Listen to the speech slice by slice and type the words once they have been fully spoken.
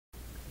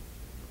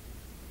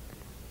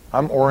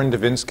I'm Oren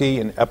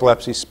Davinsky, an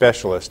epilepsy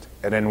specialist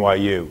at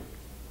NYU.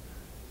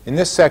 In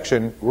this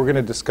section, we're going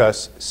to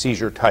discuss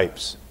seizure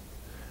types.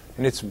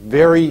 And it's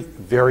very,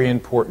 very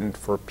important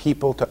for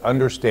people to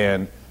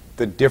understand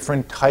the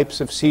different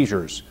types of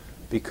seizures,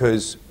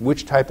 because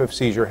which type of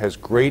seizure has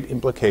great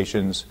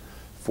implications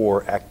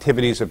for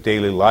activities of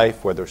daily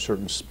life, whether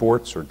certain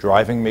sports or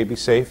driving may be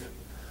safe.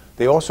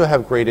 They also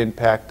have great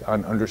impact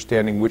on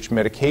understanding which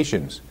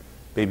medications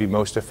may be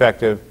most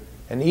effective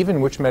and even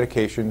which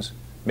medications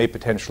may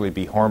potentially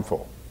be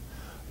harmful.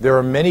 There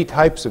are many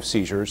types of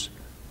seizures,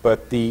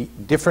 but the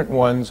different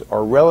ones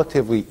are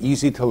relatively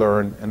easy to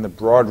learn and the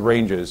broad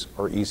ranges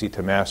are easy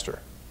to master.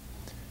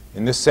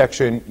 In this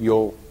section,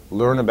 you'll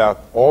learn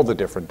about all the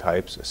different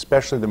types,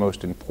 especially the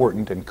most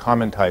important and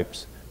common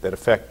types that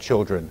affect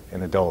children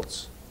and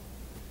adults.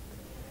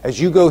 As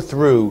you go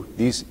through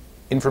these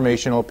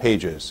informational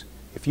pages,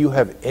 if you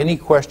have any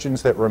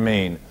questions that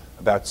remain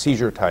about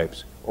seizure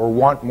types or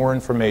want more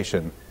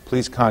information,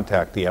 please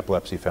contact the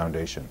Epilepsy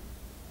Foundation.